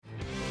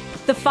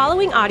The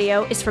following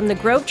audio is from the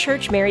Grove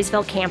Church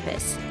Marysville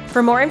campus.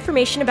 For more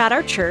information about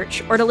our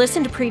church or to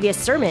listen to previous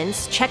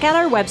sermons, check out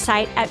our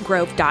website at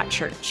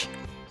grove.church.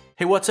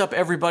 Hey, what's up,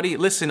 everybody?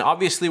 Listen,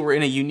 obviously, we're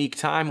in a unique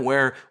time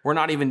where we're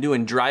not even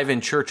doing drive-in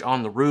church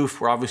on the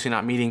roof. We're obviously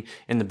not meeting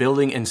in the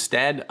building.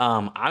 Instead,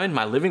 I'm in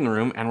my living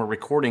room and we're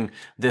recording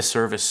this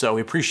service. So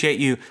we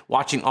appreciate you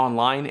watching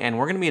online, and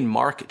we're going to be in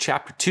Mark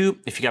chapter 2.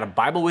 If you got a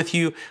Bible with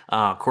you,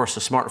 of course, a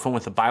smartphone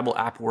with the Bible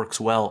app works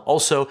well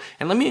also.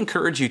 And let me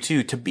encourage you,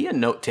 too, to be a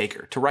note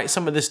taker, to write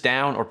some of this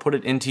down or put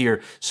it into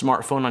your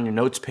smartphone on your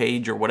notes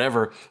page or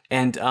whatever.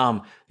 And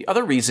the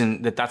other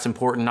reason that that's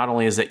important, not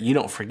only is that you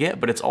don't forget,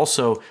 but it's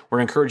also we're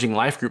encouraging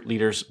life group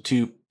leaders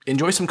to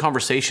enjoy some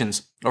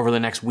conversations over the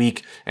next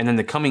week and then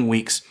the coming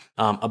weeks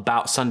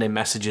about Sunday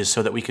messages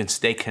so that we can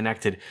stay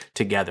connected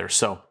together.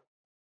 So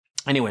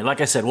anyway,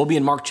 like I said, we'll be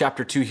in Mark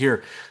chapter 2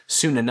 here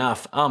soon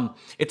enough.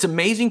 It's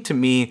amazing to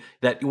me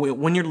that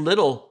when you're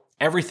little,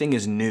 everything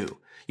is new.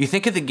 You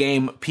think of the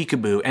game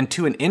Peekaboo, and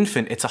to an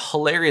infant, it's a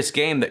hilarious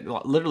game that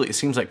literally it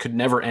seems like could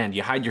never end.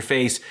 You hide your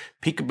face,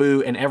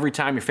 peekaboo, and every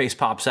time your face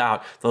pops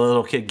out, the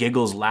little kid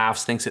giggles,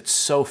 laughs, thinks it's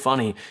so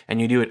funny,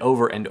 and you do it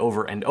over and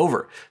over and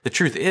over. The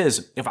truth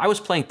is, if I was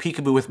playing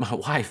peekaboo with my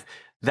wife,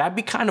 that'd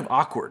be kind of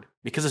awkward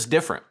because it's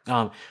different.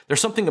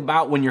 There's something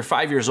about when you're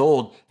 5 years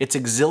old, it's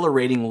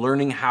exhilarating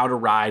learning how to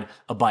ride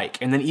a bike.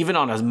 And then even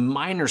on a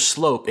minor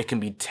slope, it can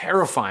be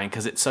terrifying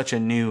because it's such a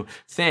new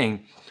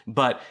thing.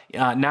 But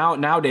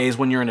nowadays,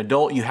 when you're an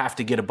adult, you have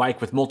to get a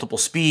bike with multiple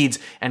speeds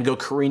and go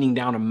careening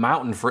down a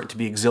mountain for it to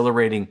be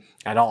exhilarating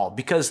at all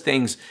because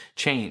things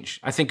change.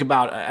 I think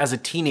about as a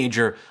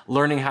teenager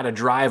learning how to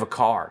drive a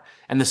car.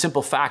 And the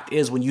simple fact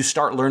is when you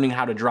start learning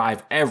how to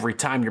drive every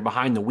time you're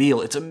behind the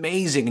wheel, it's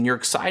amazing and you're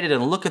excited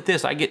and look at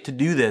this, I get to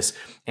do this.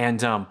 And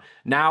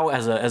now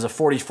as a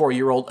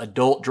 44-year-old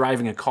adult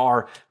driving a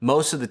car,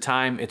 most of the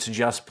time it's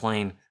just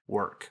plain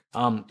work.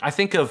 I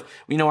think of,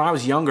 when I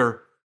was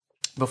younger,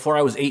 before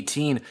I was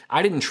 18,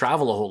 I didn't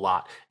travel a whole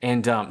lot.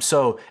 And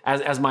so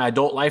as my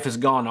adult life has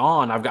gone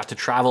on, I've got to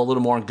travel a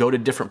little more and go to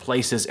different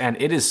places. And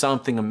it is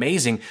something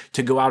amazing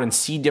to go out and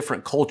see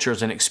different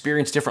cultures and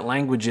experience different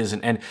languages.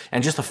 And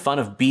just the fun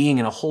of being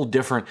in a whole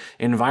different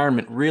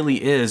environment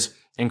really is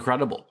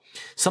incredible.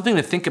 Something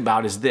to think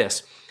about is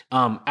this.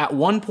 At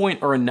one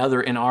point or another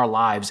in our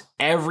lives,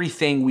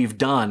 everything we've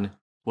done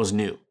was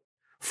new.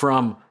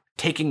 From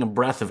taking a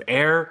breath of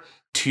air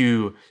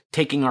to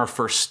taking our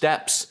first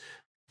steps,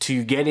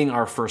 to getting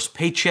our first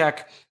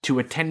paycheck, to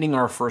attending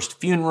our first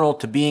funeral,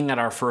 to being at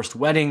our first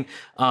wedding.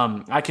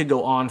 I could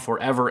go on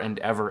forever and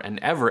ever and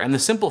ever. And the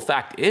simple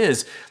fact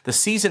is, the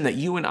season that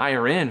you and I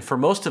are in, for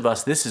most of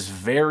us, this is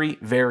very,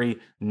 very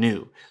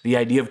new. The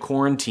idea of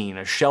quarantine,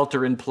 a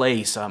shelter in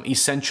place,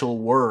 essential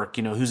work,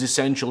 who's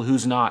essential,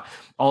 who's not,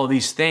 all of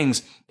these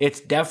things,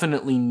 it's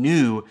definitely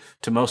new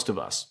to most of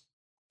us.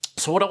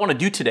 So what I want to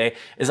do today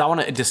is I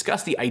want to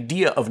discuss the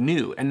idea of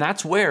new. And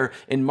that's where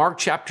in Mark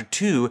chapter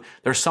 2,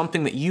 there's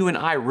something that you and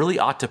I really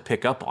ought to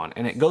pick up on.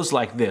 And it goes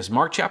like this.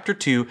 Mark chapter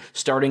 2,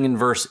 starting in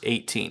verse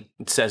 18.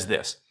 It says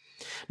this.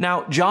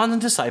 Now, John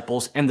and the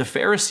disciples and the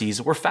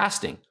Pharisees were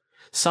fasting.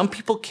 Some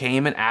people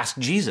came and asked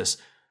Jesus,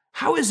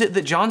 "How is it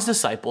that John's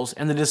disciples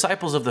and the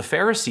disciples of the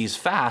Pharisees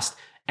fast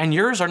and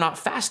yours are not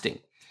fasting?"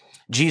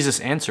 Jesus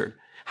answered,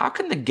 "How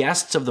can the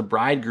guests of the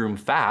bridegroom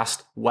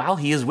fast while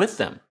he is with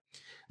them?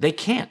 They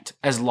can't,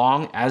 as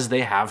long as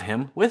they have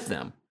him with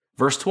them."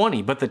 Verse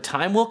 20, "But the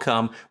time will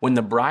come when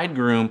the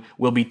bridegroom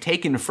will be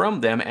taken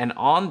from them, and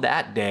on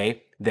that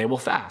day they will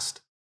fast."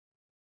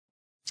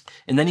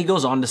 And then he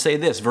goes on to say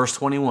this, verse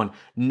 21,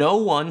 "No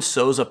one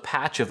sews a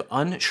patch of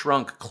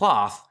unshrunk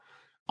cloth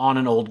on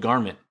an old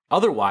garment.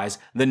 Otherwise,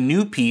 the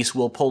new piece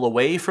will pull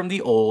away from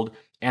the old,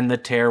 and the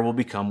tear will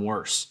become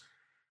worse.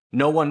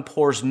 No one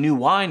pours new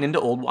wine into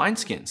old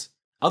wineskins.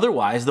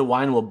 Otherwise, the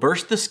wine will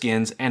burst the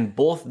skins, and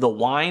both the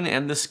wine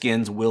and the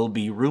skins will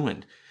be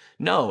ruined.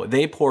 No,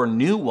 they pour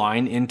new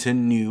wine into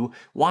new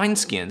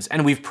wineskins."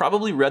 And we've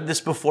probably read this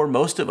before,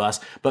 most of us,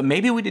 but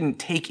maybe we didn't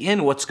take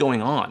in what's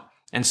going on.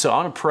 And so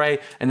I want to pray,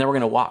 and then we're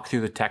going to walk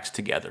through the text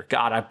together.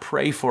 God, I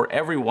pray for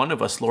every one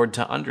of us, Lord,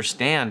 to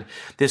understand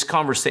this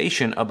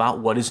conversation about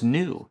what is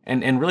new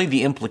and really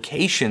the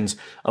implications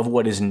of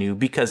what is new,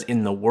 because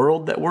in the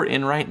world that we're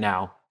in right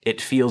now, it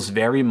feels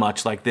very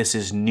much like this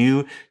is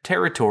new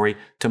territory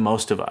to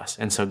most of us.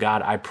 And so,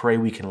 God, I pray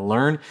we can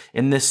learn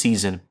in this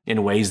season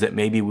in ways that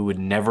maybe we would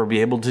never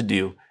be able to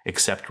do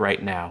except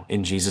right now.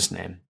 In Jesus'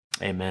 name,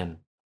 amen.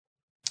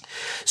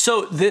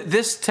 So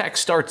this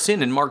text starts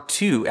in Mark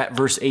 2 at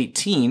verse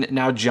 18.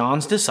 Now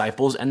John's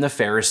disciples and the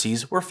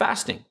Pharisees were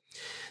fasting.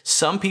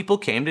 some people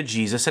came to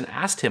Jesus and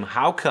asked him,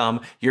 how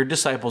come your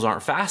disciples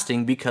aren't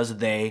fasting? Because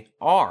they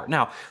are.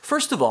 Now,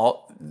 first of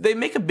all, they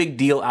make a big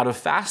deal out of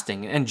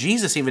fasting, and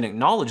Jesus even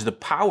acknowledged the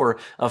power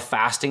of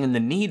fasting and the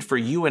need for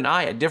you and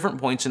I at different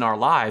points in our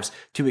lives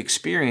to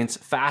experience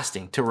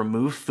fasting, to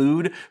remove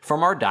food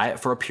from our diet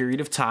for a period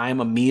of time,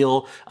 a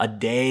meal, a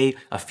day,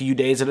 a few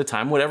days at a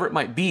time, whatever it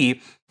might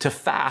be, to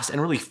fast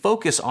and really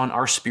focus on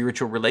our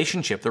spiritual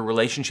relationship, the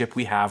relationship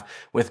we have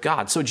with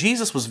God. So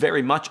Jesus was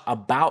very much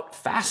about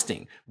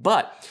fasting,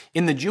 but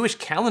in the Jewish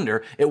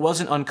calendar, it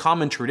wasn't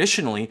uncommon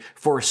traditionally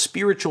for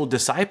spiritual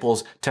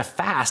disciples to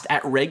fast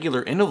at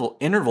regular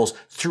intervals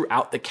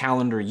throughout the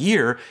calendar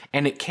year,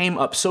 and it came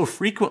up so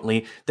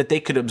frequently that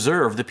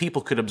the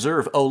people could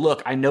observe, oh,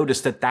 look, I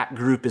noticed that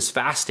group is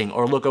fasting,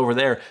 or look over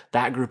there,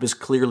 that group is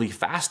clearly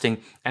fasting,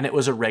 and it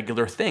was a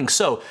regular thing.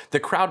 So the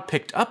crowd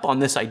picked up on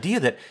this idea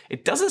that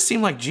it doesn't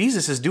seem like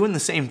Jesus is doing the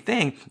same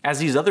thing as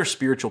these other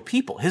spiritual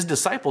people. His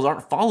disciples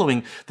aren't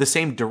following the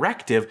same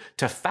directive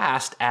to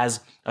fast as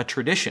a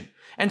tradition.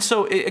 And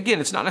so again,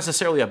 it's not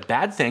necessarily a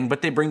bad thing,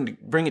 but they bring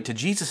it to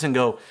Jesus and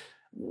go,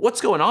 what's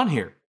going on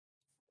here?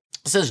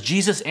 It says,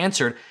 Jesus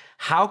answered,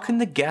 how can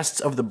the guests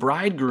of the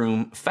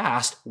bridegroom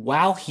fast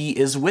while he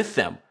is with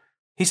them?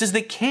 He says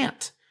they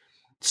can't,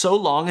 so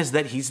long as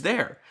that he's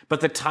there.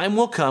 But the time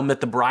will come that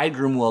the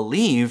bridegroom will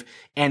leave,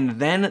 and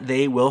then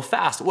they will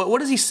fast.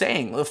 What is he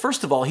saying? Well,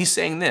 first of all, he's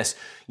saying this.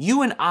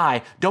 You and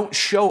I don't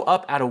show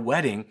up at a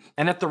wedding,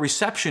 and at the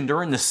reception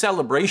during the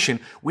celebration,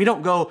 we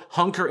don't go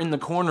hunker in the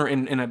corner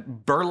in a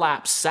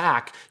burlap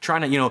sack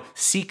trying to,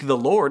 seek the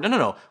Lord.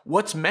 No.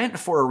 What's meant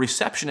for a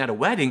reception at a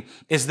wedding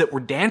is that we're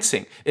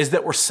dancing, is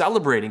that we're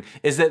celebrating,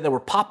 is that we're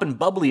popping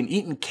bubbly and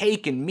eating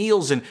cake and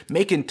meals and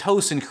making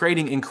toast and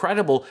creating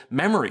incredible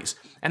memories.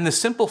 And the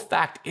simple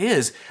fact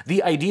is,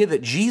 the idea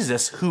that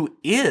Jesus, who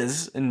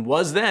is and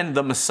was then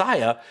the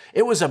Messiah,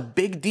 it was a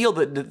big deal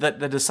that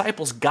the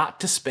disciples got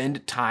to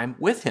spend time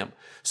with him.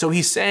 So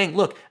he's saying,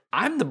 look,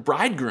 I'm the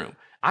bridegroom.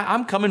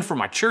 I'm coming for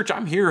my church.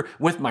 I'm here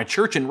with my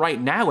church. And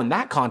right now, in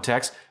that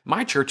context,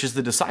 my church is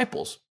the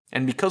disciples.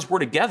 And because we're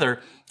together,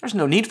 there's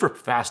no need for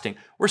fasting.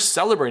 We're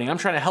celebrating. I'm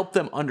trying to help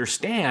them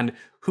understand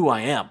who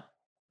I am.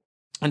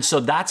 And so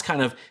that's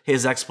kind of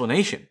his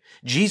explanation.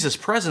 Jesus'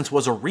 presence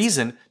was a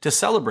reason to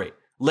celebrate.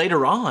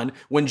 Later on,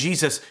 when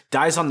Jesus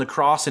dies on the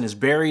cross and is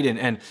buried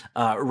and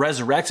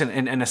resurrects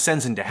and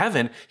ascends into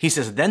heaven, he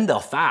says, then they'll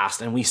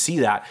fast. And we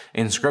see that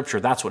in Scripture.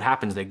 That's what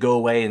happens. They go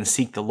away and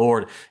seek the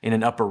Lord in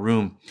an upper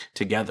room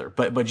together.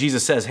 But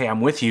Jesus says, hey, I'm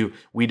with you.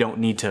 We don't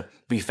need to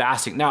be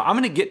fasting. Now, I'm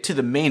going to get to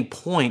the main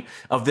point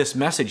of this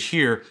message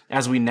here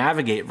as we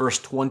navigate verse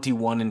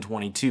 21 and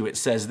 22. It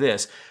says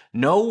this,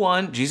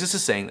 Jesus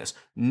is saying this,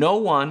 no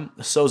one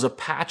sews a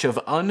patch of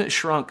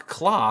unshrunk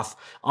cloth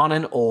on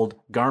an old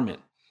garment.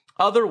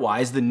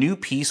 Otherwise, the new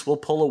piece will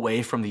pull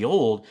away from the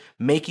old,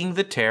 making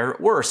the tear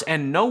worse.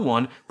 And no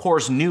one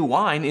pours new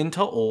wine into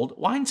old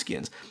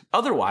wineskins.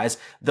 Otherwise,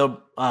 the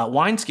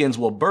wineskins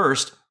will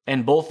burst,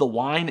 and both the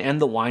wine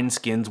and the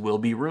wineskins will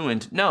be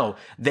ruined. No,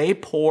 they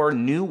pour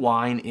new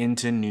wine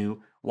into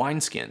new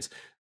wineskins.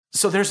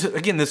 So there's,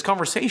 again, this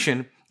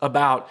conversation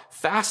about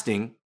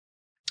fasting.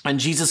 And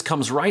Jesus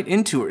comes right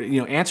into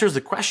it, answers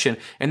the question,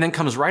 and then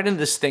comes right into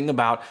this thing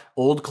about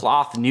old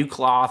cloth,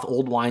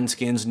 old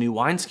wineskins, new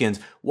wineskins.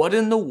 What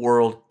in the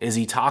world is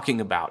he talking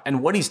about?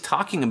 And what he's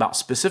talking about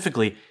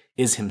specifically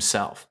is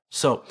himself.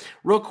 So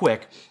real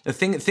quick, the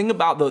thing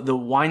about the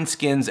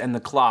wineskins and the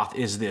cloth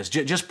is this,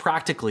 just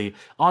practically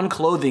on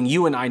clothing,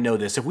 you and I know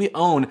this. If we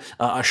own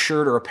a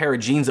shirt or a pair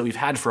of jeans that we've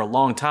had for a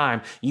long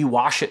time, you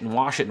wash it and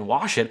wash it and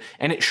wash it,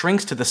 and it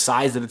shrinks to the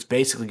size that it's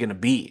basically going to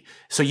be.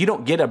 So you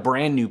don't get a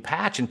brand new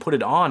patch and put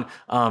it on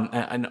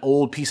an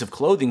old piece of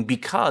clothing,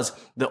 because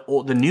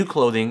the new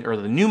clothing or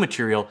the new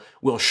material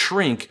will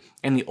shrink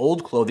and the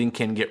old clothing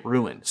can get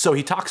ruined. So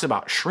he talks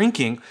about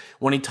shrinking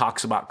when he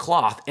talks about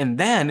cloth, and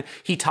then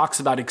he talks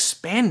about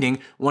expanding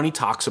when he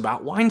talks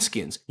about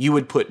wineskins. You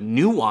would put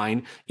new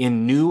wine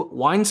in new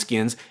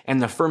wineskins,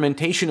 and the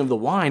fermentation of the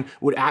wine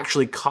would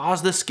actually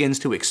cause the skins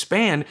to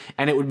expand,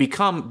 and it would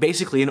become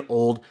basically an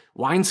old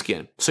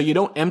wineskin. So you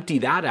don't empty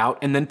that out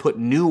and then put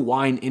new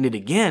wine in it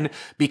again,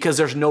 because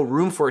there's no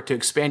room for it to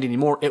expand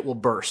anymore. It will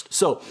burst.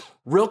 So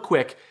real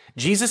quick,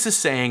 Jesus is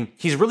saying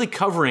he's really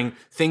covering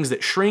things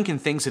that shrink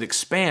and things that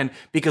expand,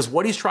 because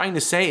what he's trying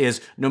to say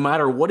is no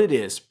matter what it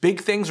is,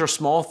 big things or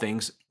small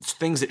things,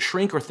 things that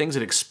shrink or things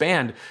that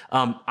expand,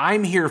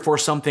 I'm here for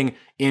something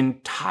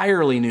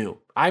entirely new.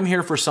 I'm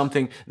here for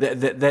something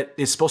that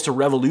is supposed to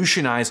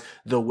revolutionize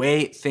the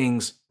way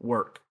things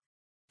work.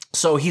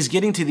 So he's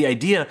getting to the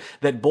idea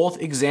that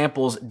both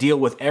examples deal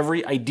with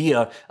every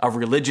idea of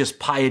religious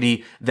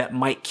piety that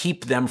might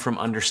keep them from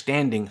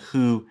understanding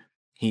who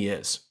he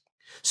is.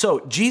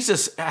 So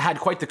Jesus had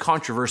quite the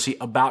controversy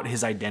about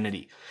his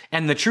identity.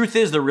 And the truth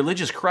is, the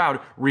religious crowd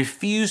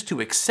refused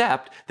to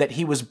accept that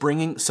he was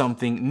bringing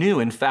something new.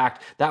 In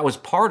fact, that was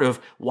part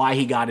of why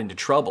he got into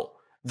trouble.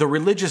 The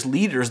religious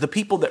leaders, the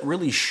people that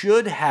really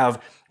should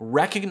have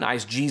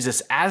recognized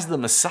Jesus as the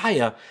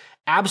Messiah,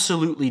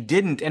 absolutely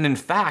didn't. And in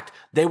fact,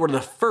 they were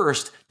the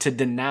first to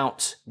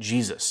denounce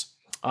Jesus.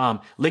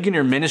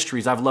 Ligonier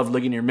Ministries, I've loved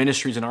Ligonier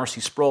Ministries and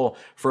R.C. Sproul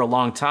for a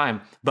long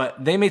time,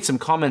 but they made some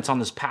comments on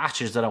this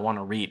passage that I want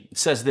to read. It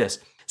says this: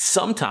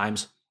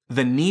 sometimes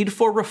the need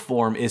for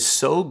reform is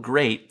so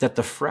great that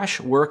the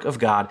fresh work of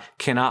God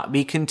cannot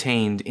be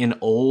contained in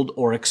old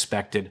or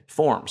expected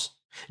forms.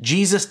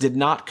 Jesus did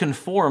not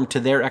conform to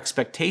their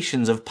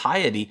expectations of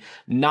piety,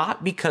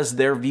 not because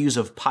their views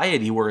of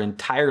piety were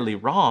entirely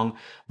wrong,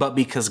 but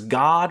because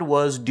God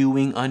was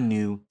doing a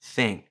new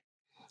thing.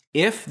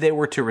 If they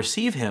were to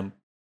receive him,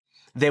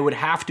 they would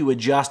have to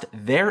adjust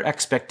their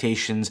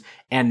expectations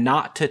and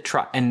not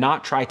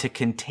try to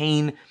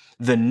contain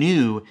the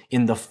new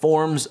in the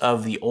forms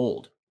of the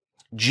old.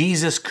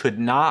 Jesus could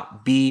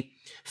not be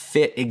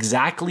fit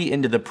exactly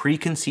into the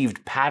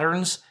preconceived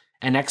patterns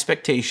and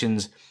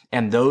expectations,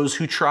 and those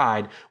who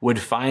tried would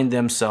find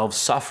themselves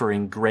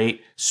suffering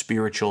great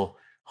spiritual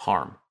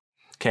harm.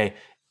 Okay,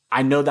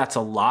 I know that's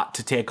a lot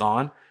to take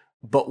on,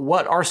 but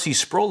what R.C.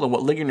 Sproul and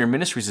what Ligonier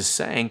Ministries is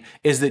saying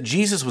is that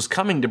Jesus was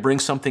coming to bring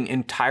something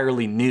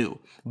entirely new.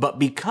 But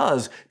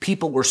because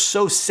people were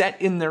so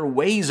set in their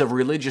ways of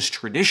religious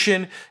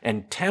tradition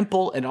and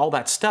temple and all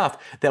that stuff,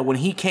 that when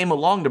he came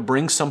along to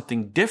bring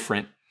something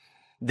different,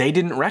 they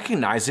didn't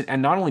recognize it.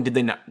 And not only did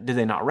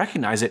they not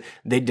recognize it,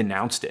 they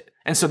denounced it.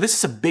 And so this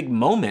is a big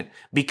moment,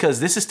 because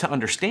this is to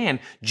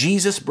understand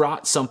Jesus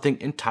brought something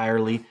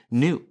entirely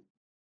new.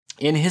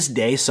 In his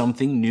day,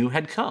 something new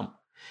had come.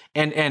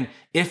 And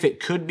if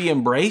it could be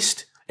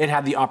embraced, it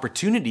had the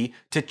opportunity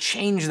to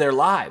change their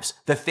lives.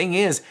 The thing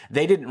is,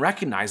 they didn't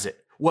recognize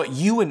it. What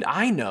you and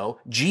I know,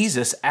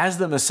 Jesus as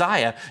the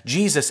Messiah,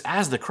 Jesus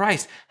as the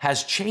Christ,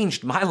 has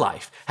changed my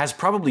life, has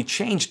probably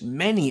changed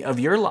many of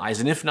your lives.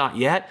 And if not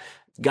yet,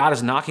 God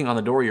is knocking on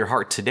the door of your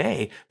heart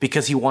today,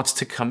 because he wants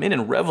to come in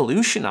and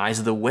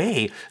revolutionize the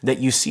way that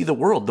you see the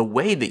world, the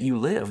way that you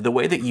live, the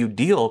way that you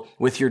deal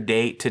with your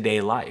day-to-day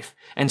life.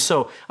 And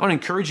so I want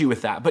to encourage you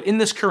with that. But in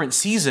this current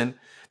season,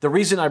 the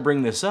reason I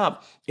bring this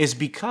up is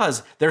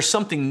because there's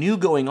something new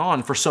going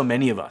on for so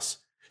many of us.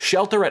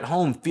 Shelter at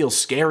home feels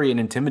scary and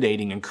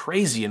intimidating and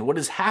crazy, and what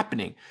is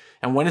happening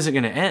and when is it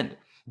going to end?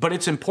 But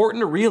it's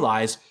important to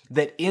realize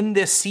that in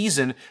this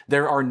season,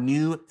 there are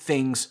new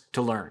things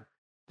to learn.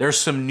 There's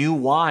some new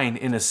wine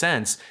in a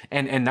sense,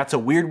 and that's a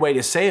weird way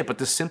to say it, but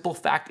the simple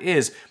fact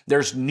is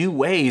there's new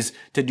ways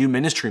to do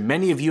ministry.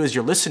 Many of you, as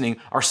you're listening,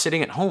 are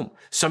sitting at home.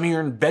 Some of you are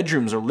in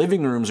bedrooms or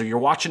living rooms, or you're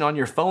watching on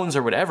your phones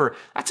or whatever.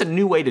 That's a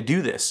new way to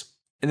do this.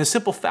 And the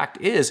simple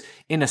fact is,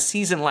 in a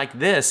season like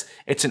this,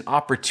 it's an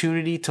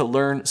opportunity to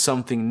learn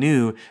something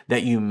new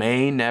that you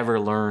may never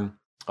learn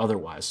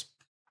otherwise.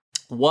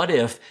 What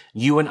if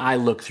you and I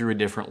look through a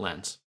different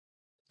lens?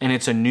 And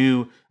it's a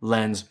new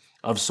lens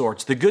of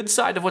sorts. The good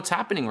side of what's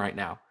happening right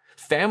now.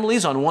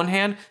 Families, on one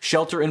hand,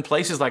 shelter in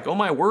places like, oh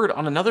my word.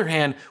 On another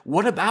hand,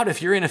 what about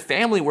if you're in a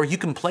family where you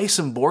can play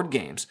some board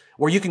games,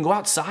 where you can go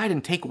outside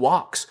and take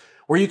walks,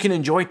 where you can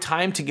enjoy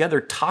time together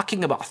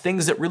talking about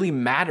things that really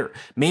matter?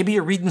 Maybe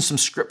you're reading some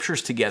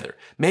scriptures together.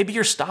 Maybe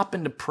you're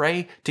stopping to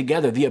pray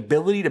together. The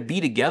ability to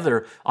be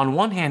together, on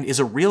one hand, is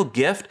a real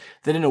gift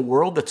that in a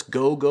world that's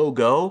go, go,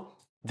 go,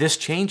 this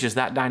changes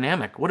that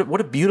dynamic. What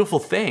a beautiful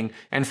thing.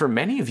 And for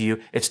many of you,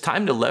 it's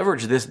time to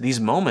leverage these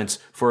moments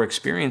for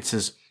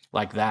experiences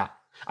like that.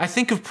 I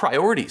think of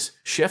priorities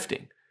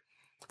shifting.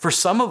 For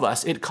some of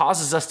us, it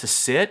causes us to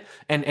sit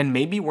and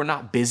maybe we're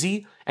not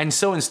busy. And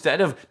so instead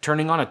of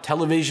turning on a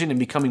television and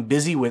becoming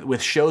busy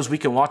with shows we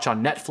can watch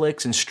on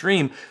Netflix and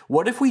stream,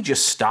 what if we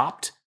just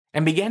stopped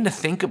and began to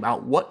think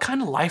about, what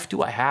kind of life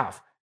do I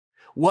have?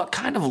 What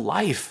kind of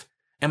life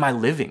am I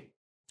living?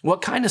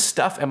 What kind of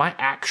stuff am I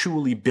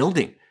actually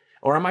building?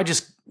 Or am I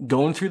just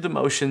going through the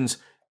motions,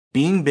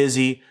 being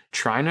busy,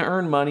 trying to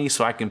earn money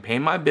so I can pay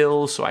my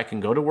bills, so I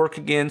can go to work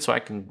again, so I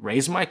can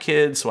raise my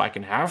kids, so I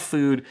can have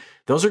food?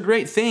 Those are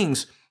great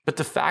things. But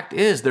the fact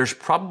is, there's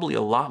probably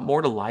a lot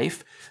more to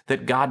life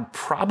that God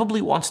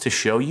probably wants to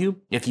show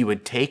you if you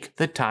would take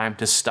the time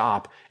to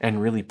stop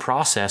and really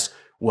process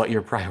what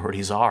your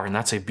priorities are. And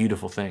that's a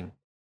beautiful thing.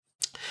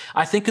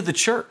 I think of the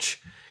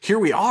church. Here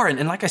we are.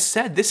 And like I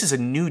said, this is a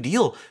new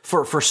deal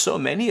for so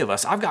many of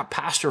us. I've got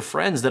pastor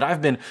friends that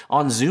I've been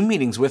on Zoom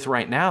meetings with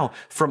right now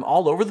from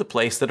all over the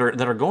place that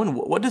are going,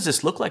 what does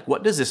this look like?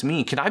 What does this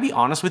mean? Can I be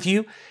honest with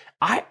you?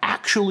 I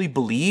actually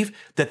believe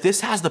that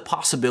this has the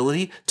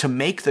possibility to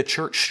make the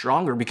church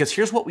stronger, because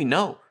here's what we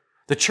know.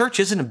 The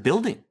church isn't a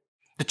building.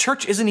 The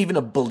church isn't even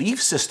a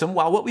belief system.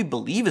 While what we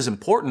believe is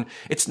important,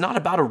 it's not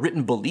about a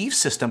written belief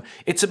system.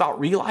 It's about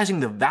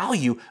realizing the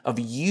value of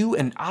you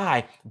and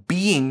I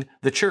being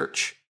the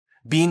church.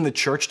 Being the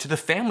church to the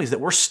families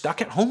that we're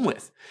stuck at home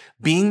with,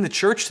 being the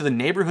church to the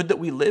neighborhood that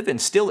we live in,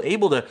 still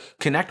able to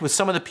connect with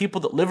some of the people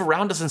that live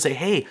around us and say,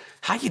 hey,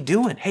 how you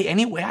doing? Hey,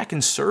 any way I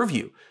can serve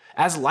you?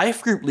 As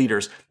life group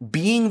leaders,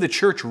 being the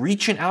church,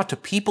 reaching out to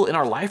people in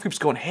our life groups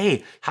going,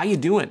 hey, how you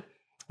doing?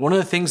 One of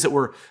the things that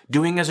we're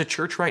doing as a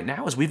church right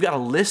now is we've got a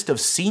list of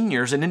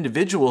seniors and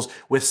individuals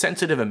with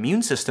sensitive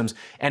immune systems.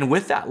 And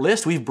with that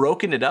list, we've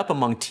broken it up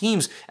among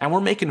teams and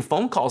we're making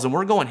phone calls and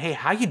we're going, hey,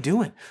 how you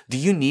doing? Do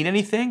you need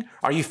anything?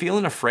 Are you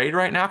feeling afraid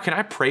right now? Can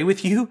I pray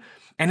with you?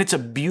 And it's a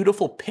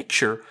beautiful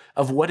picture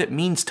of what it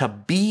means to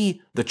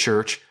be the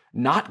church,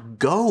 not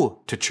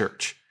go to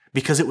church.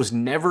 Because it was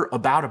never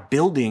about a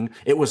building.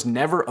 It was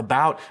never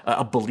about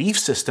a belief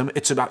system.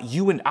 It's about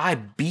you and I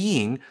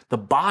being the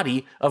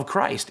body of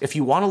Christ. If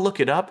you want to look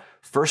it up,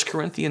 1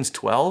 Corinthians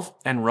 12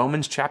 and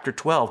Romans chapter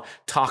 12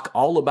 talk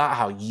all about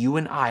how you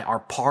and I are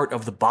part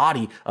of the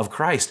body of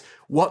Christ.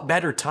 What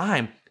better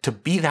time to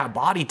be that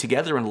body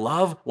together and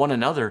love one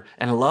another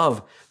and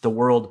love the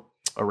world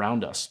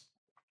around us?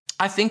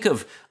 I think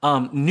of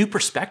new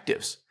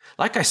perspectives.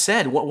 Like I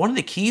said, one of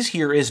the keys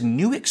here is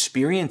new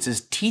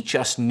experiences teach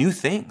us new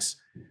things.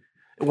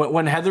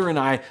 When Heather and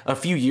I, a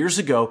few years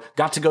ago,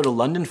 got to go to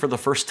London for the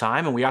first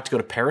time and we got to go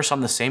to Paris on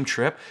the same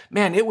trip,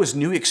 man, it was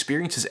new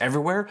experiences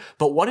everywhere.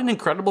 But what an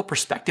incredible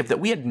perspective that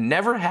we had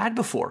never had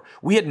before.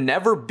 We had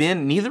never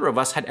been, neither of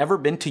us had ever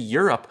been to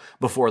Europe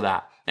before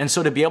that. And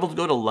so to be able to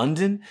go to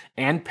London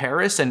and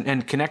Paris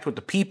and connect with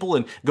the people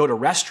and go to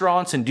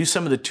restaurants and do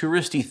some of the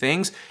touristy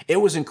things, it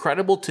was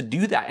incredible to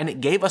do that. And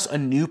it gave us a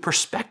new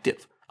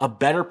perspective, a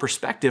better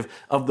perspective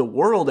of the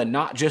world and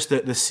not just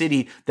the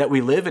city that we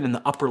live in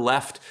the upper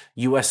left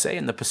USA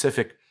in the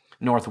Pacific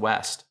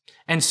Northwest.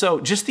 And so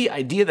just the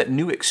idea that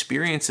new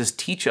experiences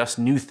teach us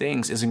new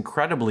things is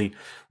incredibly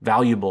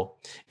valuable.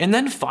 And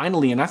then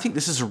finally, and I think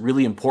this is a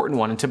really important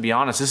one, and to be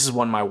honest, this is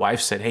one my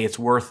wife said, hey, it's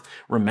worth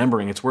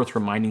remembering, it's worth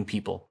reminding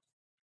people.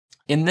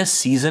 In this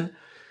season,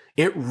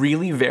 it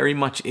really very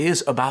much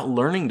is about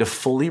learning to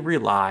fully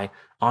rely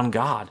on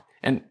God.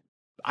 And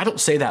I don't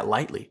say that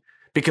lightly.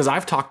 Because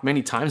I've talked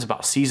many times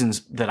about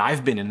seasons that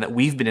I've been in, that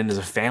we've been in as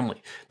a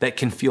family, that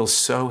can feel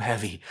so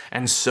heavy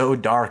and so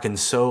dark and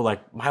so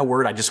like, my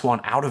word, I just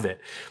want out of it.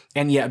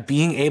 And yet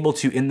being able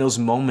to, in those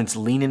moments,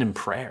 lean in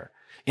prayer,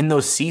 in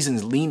those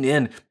seasons, lean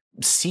in,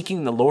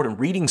 seeking the Lord and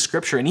reading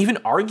scripture and even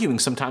arguing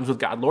sometimes with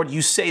God. Lord,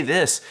 you say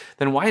this,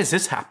 then why is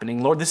this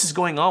happening? Lord, this is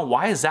going on.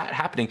 Why is that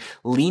happening?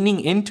 Leaning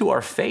into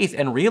our faith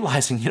and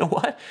realizing, you know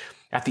what?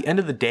 At the end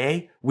of the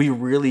day, we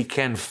really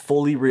can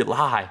fully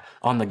rely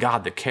on the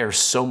God that cares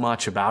so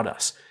much about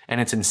us.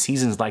 And it's in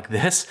seasons like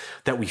this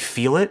that we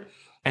feel it.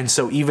 And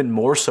so even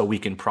more so, we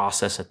can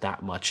process it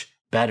that much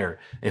better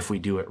if we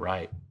do it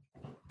right.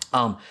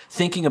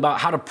 Thinking about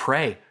how to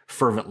pray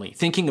fervently,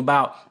 thinking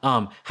about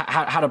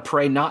how to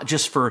pray not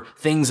just for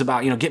things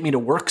about, get me to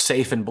work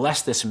safe and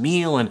bless this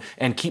meal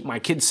and keep my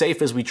kids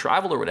safe as we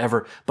travel or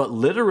whatever, but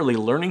literally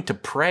learning to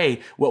pray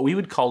what we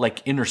would call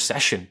like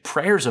intercession,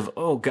 prayers of,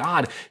 oh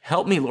God,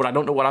 help me, Lord, I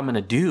don't know what I'm going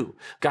to do.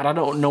 God, I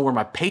don't know where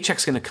my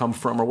paycheck's going to come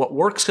from or what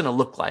work's going to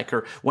look like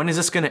or when is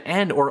this going to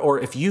end? Or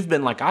if you've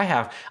been like I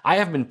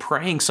have been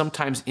praying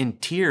sometimes in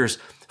tears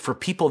for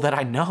people that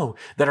I know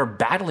that are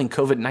battling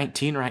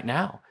COVID-19 right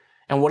now.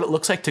 And what it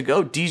looks like to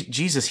go,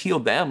 Jesus, heal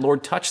them.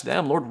 Lord, touch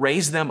them. Lord,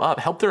 raise them up.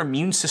 Help their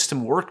immune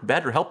system work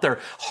better. Help their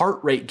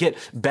heart rate get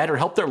better.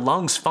 Help their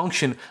lungs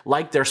function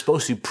like they're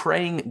supposed to,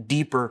 praying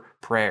deeper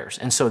prayers.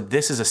 And so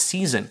this is a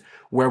season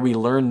where we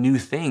learn new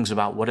things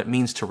about what it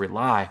means to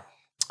rely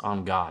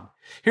on God.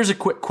 Here's a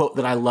quick quote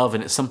that I love,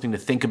 and it's something to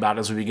think about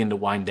as we begin to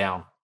wind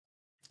down.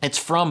 It's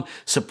from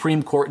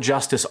Supreme Court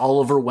Justice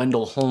Oliver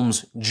Wendell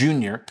Holmes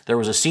Jr. There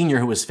was a senior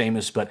who was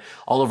famous, but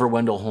Oliver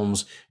Wendell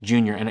Holmes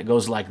Jr., and it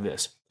goes like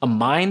this. A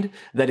mind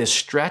that is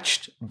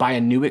stretched by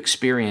a new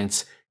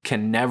experience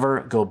can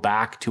never go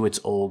back to its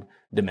old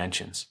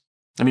dimensions.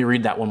 Let me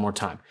read that one more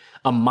time.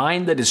 A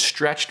mind that is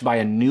stretched by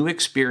a new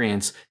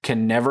experience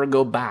can never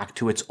go back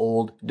to its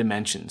old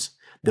dimensions.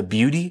 The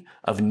beauty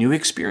of new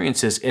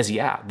experiences is,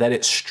 that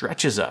it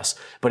stretches us,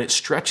 but it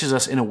stretches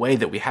us in a way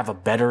that we have a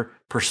better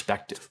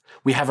perspective.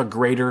 We have a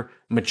greater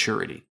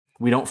maturity.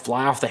 We don't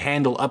fly off the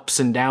handle ups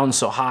and downs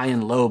so high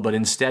and low, but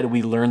instead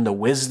we learn the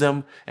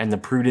wisdom and the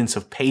prudence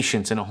of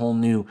patience in a whole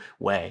new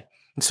way.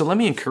 And so let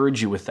me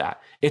encourage you with that.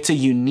 It's a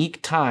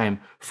unique time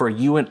for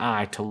you and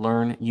I to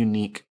learn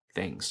unique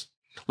things.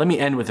 Let me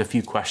end with a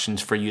few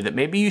questions for you that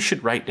maybe you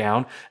should write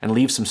down and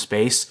leave some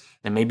space,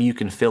 and maybe you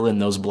can fill in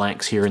those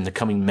blanks here in the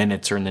coming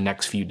minutes or in the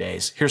next few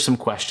days. Here's some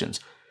questions.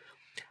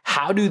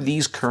 How do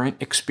these current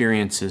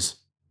experiences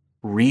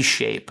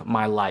reshape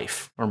my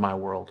life or my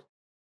world?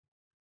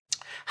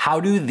 How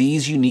do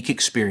these unique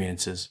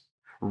experiences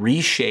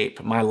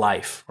reshape my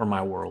life or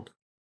my world?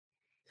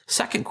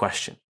 Second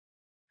question,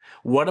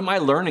 what am I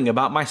learning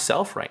about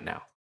myself right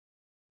now?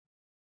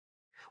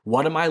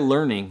 What am I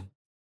learning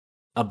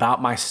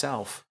about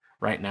myself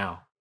right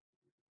now?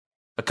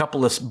 A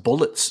couple of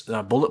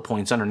bullet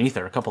points underneath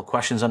there, a couple of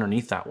questions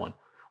underneath that one.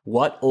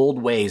 What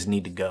old ways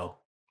need to go?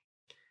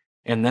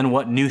 And then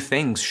what new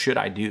things should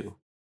I do?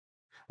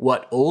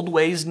 What old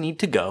ways need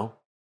to go?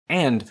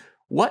 And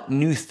what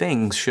new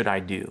things should I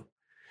do?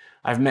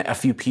 I've met a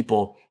few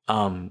people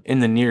in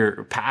the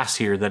near past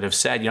here that have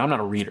said, I'm not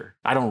a reader.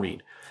 I don't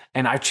read.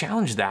 And I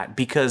challenge that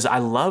because I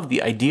love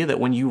the idea that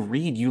when you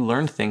read, you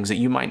learn things that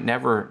you might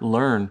never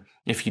learn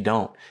if you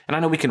don't. And I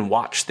know we can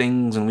watch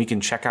things and we can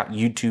check out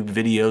YouTube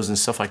videos and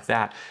stuff like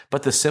that.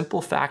 But the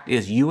simple fact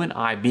is you and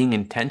I being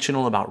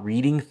intentional about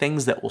reading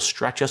things that will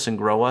stretch us and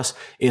grow us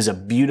is a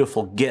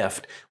beautiful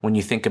gift when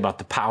you think about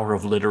the power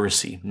of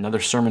literacy. Another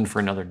sermon for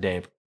another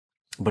day,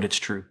 but it's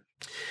true.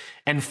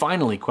 And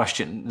finally,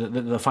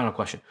 the final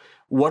question,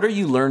 what are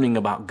you learning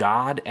about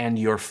God and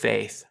your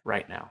faith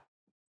right now?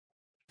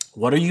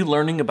 What are you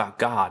learning about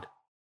God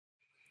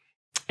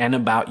and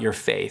about your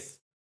faith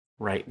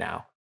right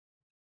now?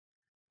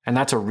 And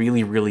that's a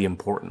really, really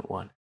important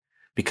one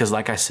because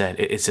like I said,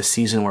 it's a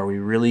season where we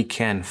really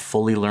can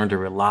fully learn to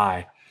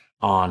rely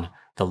on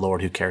the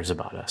Lord who cares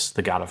about us,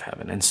 the God of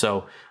heaven. And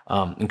so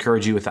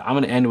encourage you with that. I'm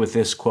going to end with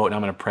this quote and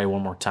I'm going to pray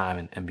one more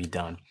time and be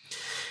done.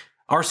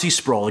 R.C.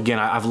 Sproul, again,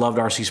 I've loved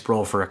R.C.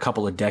 Sproul for a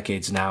couple of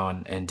decades now.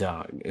 And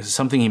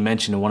something he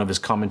mentioned in one of his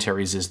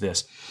commentaries is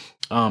this.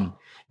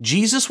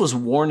 Jesus was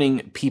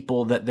warning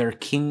people that their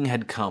king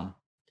had come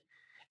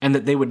and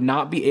that they would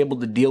not be able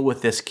to deal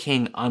with this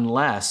king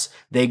unless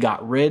they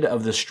got rid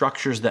of the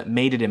structures that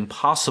made it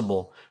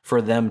impossible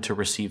for them to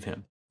receive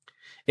him.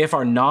 If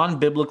our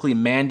non-biblically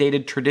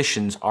mandated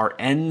traditions are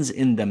ends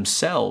in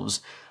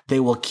themselves, they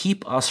will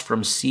keep us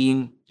from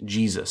seeing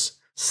Jesus.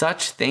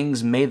 Such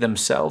things may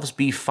themselves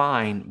be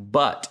fine,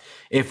 but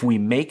if we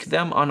make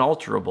them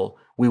unalterable,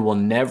 we will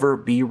never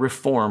be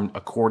reformed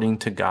according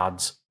to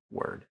God's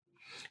word.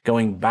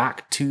 Going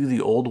back to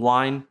the old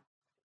wine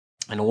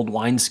and old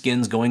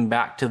wineskins, going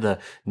back to the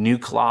new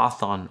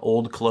cloth on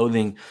old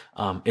clothing,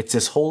 it's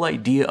this whole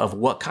idea of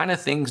what kind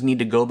of things need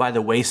to go by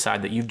the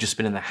wayside that you've just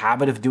been in the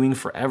habit of doing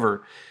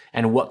forever,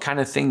 and what kind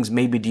of things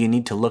maybe do you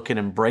need to look at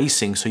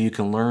embracing so you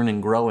can learn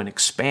and grow and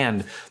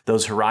expand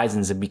those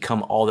horizons and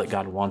become all that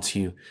God wants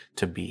you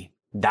to be.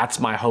 That's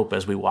my hope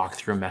as we walk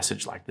through a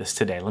message like this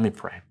today. Let me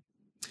pray.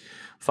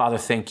 Father,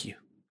 thank you.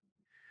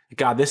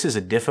 God, this is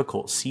a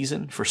difficult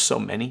season for so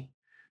many,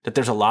 that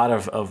there's a lot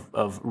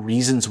of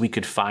reasons we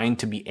could find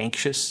to be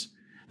anxious.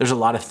 There's a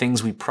lot of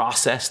things we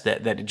process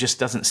that it just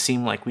doesn't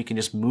seem like we can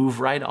just move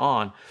right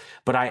on.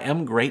 But I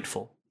am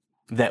grateful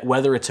that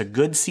whether it's a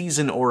good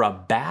season or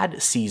a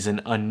bad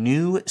season, a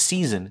new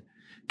season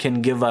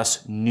can give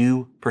us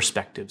new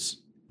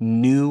perspectives,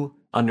 new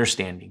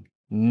understanding,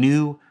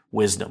 new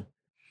wisdom.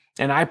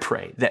 And I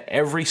pray that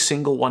every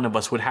single one of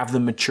us would have the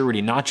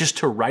maturity, not just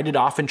to write it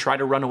off and try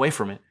to run away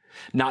from it,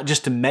 not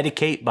just to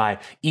medicate by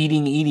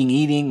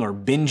eating, or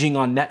binging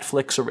on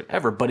Netflix or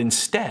whatever, but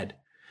instead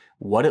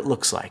what it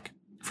looks like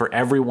for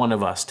every one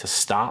of us to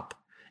stop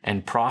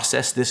and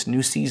process this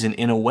new season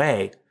in a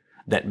way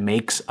that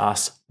makes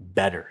us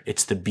better.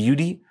 It's the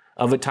beauty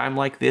of a time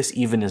like this,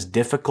 even as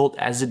difficult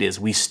as it is.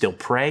 We still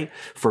pray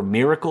for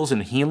miracles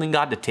and healing,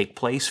 God, to take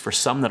place for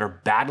some that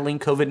are battling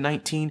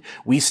COVID-19.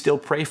 We still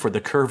pray for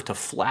the curve to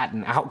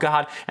flatten out,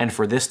 God, and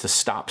for this to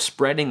stop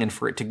spreading and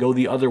for it to go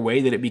the other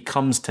way, that it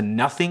becomes to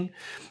nothing.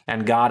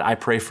 And God, I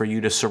pray for you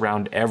to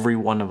surround every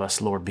one of us,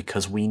 Lord,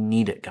 because we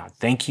need it, God.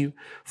 Thank you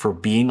for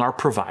being our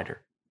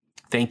provider.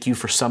 Thank you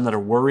for some that are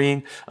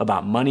worrying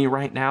about money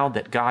right now,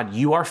 that God,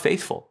 you are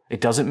faithful.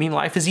 It doesn't mean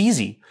life is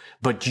easy,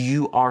 but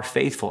you are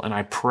faithful. And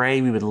I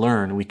pray we would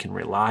learn we can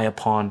rely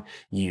upon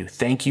you.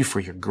 Thank you for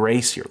your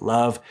grace, your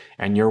love,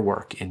 and your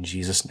work in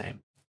Jesus'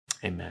 name.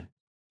 Amen.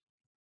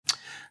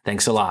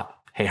 Thanks a lot.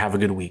 Hey, have a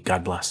good week.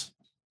 God bless.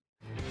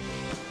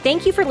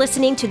 Thank you for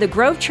listening to the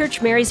Grove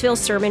Church Marysville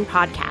Sermon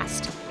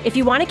Podcast. If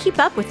you want to keep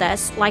up with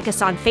us, like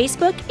us on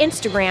Facebook,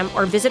 Instagram,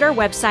 or visit our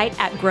website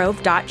at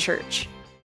grove.church.